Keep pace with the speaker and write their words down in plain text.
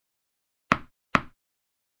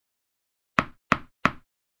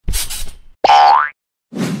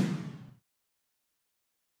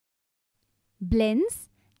blends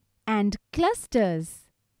and clusters.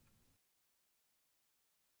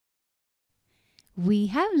 We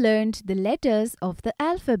have learned the letters of the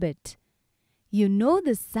alphabet. You know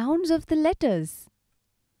the sounds of the letters.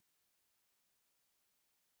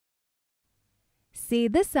 Say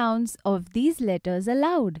the sounds of these letters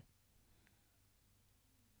aloud.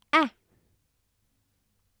 A,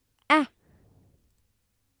 A.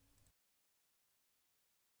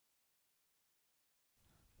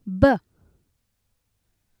 B,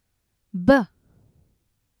 B.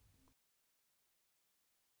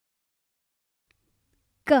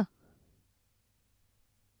 K,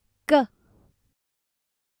 K.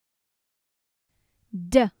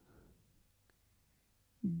 D,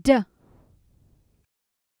 D.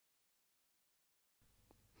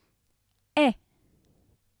 E,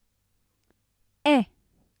 E.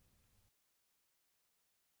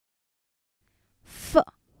 F,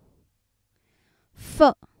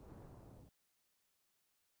 F.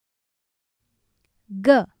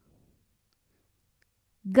 G,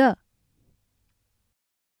 G.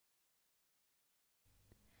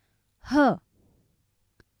 H, H.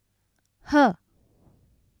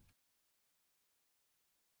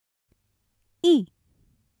 I,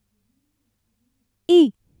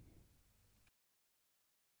 I.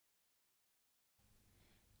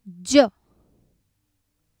 J,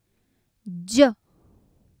 J.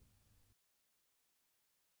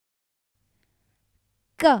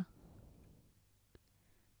 K,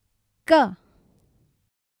 K.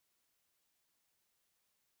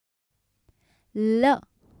 L,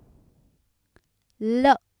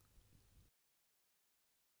 L.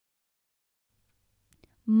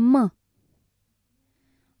 M,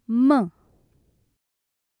 M.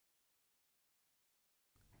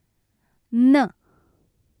 N,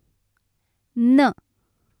 N.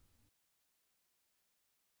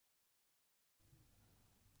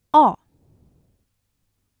 O,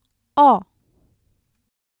 O.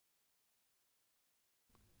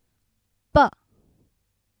 P,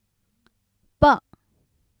 P.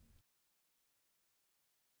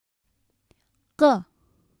 Q,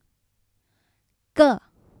 Q.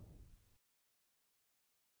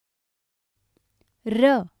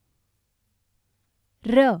 R,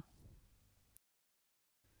 R.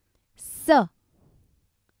 S,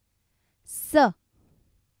 S.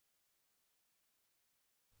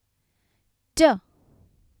 T,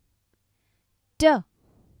 T.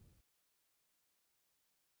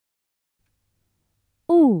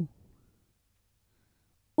 U,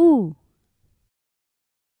 U.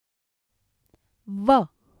 V,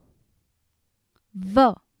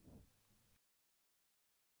 V.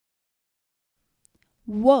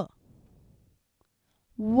 W,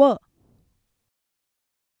 W.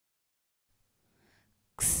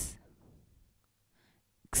 X,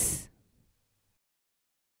 X.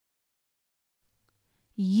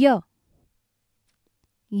 Y,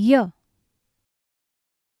 Y.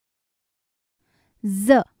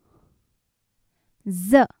 Z,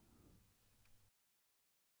 Z.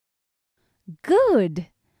 Good!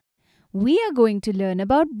 We are going to learn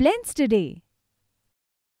about blends today.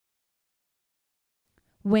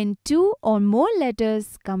 When two or more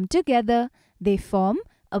letters come together, they form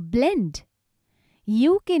a blend.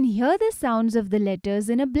 You can hear the sounds of the letters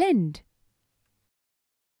in a blend.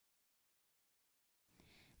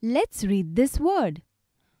 Let's read this word.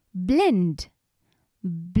 Blend.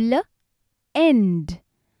 Bl-end.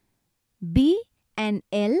 B and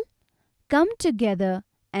L come together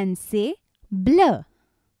and say blur.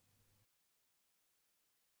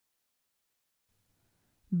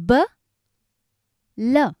 B-l.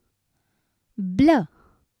 Blur.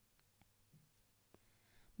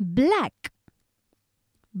 Black.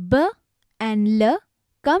 B and L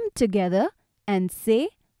come together and say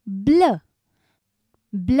blur.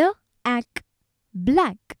 Black.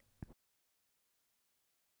 Black.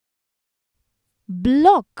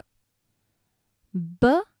 Block.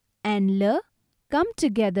 B and L come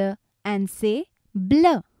together and say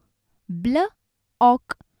blur.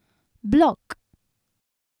 Block. Block.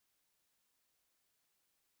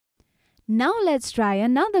 Now let's try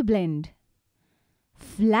another blend.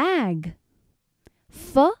 Flag.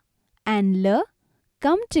 F and L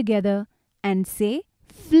come together and say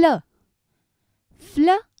fl.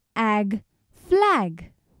 Flag.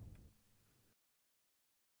 Flag.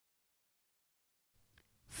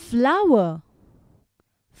 Flower.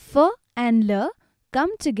 F and L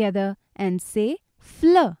come together and say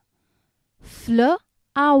fl.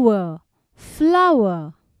 Flower.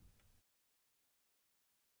 Flower.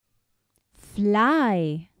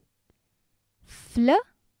 Fly.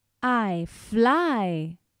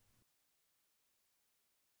 Fly.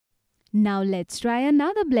 Now let's try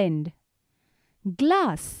another blend.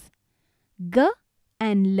 glass. G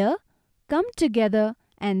and L come together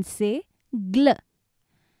and say gl.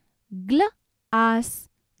 Glass,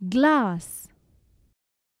 glass.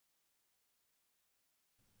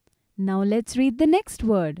 Now let's read the next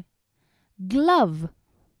word. Glove.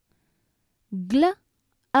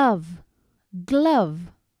 Glove,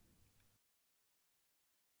 glove.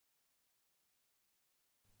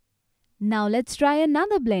 Now let's try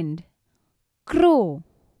another blend. Crow.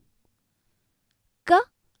 K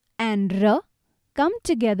and R come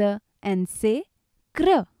together and say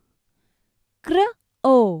cr.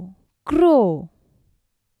 Crow, crow.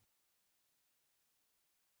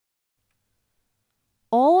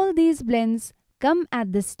 All these blends come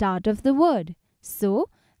at the start of the word, so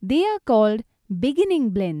they are called beginning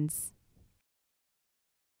blends.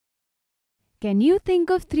 Can you think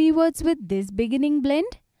of 3 words with this beginning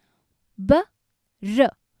blend?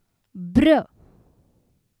 B-R, br.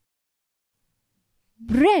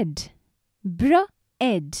 Bread,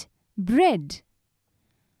 bread, bread.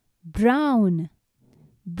 Brown,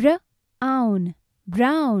 brown,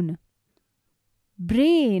 brown.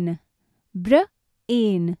 Brain,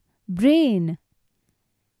 brain, brain.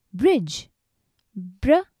 Bridge,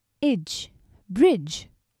 bridge, bridge.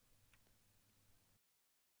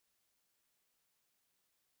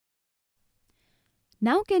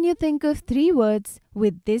 Now can you think of 3 words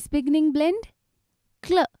with this beginning blend?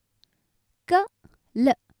 Cl, k,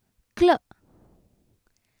 l, cl.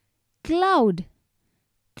 Cloud,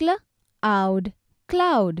 cloud,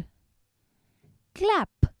 cloud. Clap,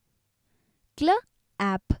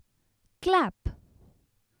 clap, clap.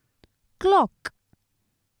 Clock,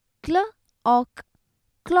 clock,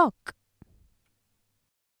 clock.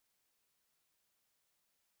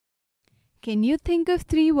 Can you think of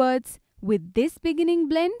 3 words with this beginning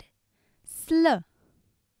blend? Sl,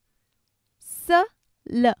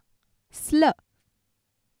 sl, sl.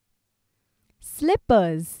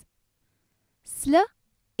 Slippers,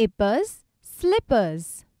 slippers,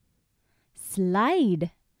 slippers.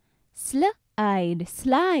 Slide, slide,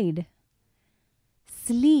 slide.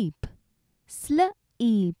 Sleep,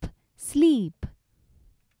 sleep, sleep.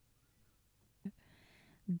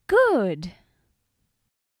 Good!